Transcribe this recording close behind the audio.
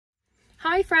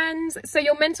Hi friends, so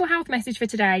your mental health message for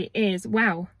today is,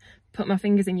 wow, put my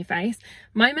fingers in your face.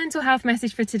 My mental health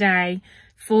message for today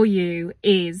for you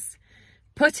is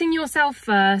putting yourself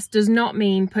first does not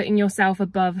mean putting yourself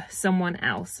above someone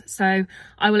else. So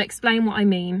I will explain what I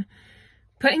mean.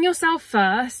 Putting yourself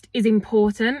first is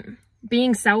important.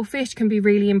 Being selfish can be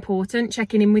really important.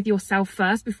 Checking in with yourself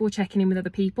first before checking in with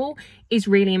other people is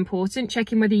really important.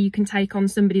 Checking whether you can take on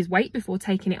somebody's weight before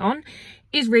taking it on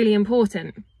is really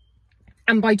important.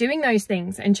 And by doing those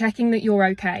things and checking that you're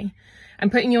okay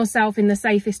and putting yourself in the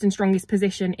safest and strongest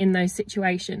position in those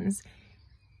situations,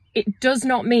 it does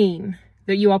not mean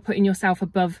that you are putting yourself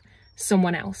above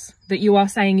someone else, that you are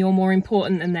saying you're more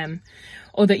important than them,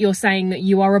 or that you're saying that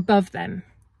you are above them.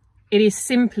 It is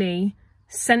simply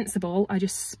sensible. I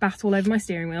just spat all over my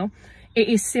steering wheel. It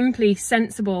is simply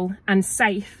sensible and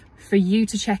safe for you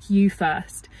to check you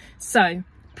first. So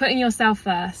putting yourself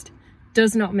first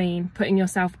does not mean putting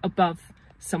yourself above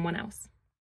someone else.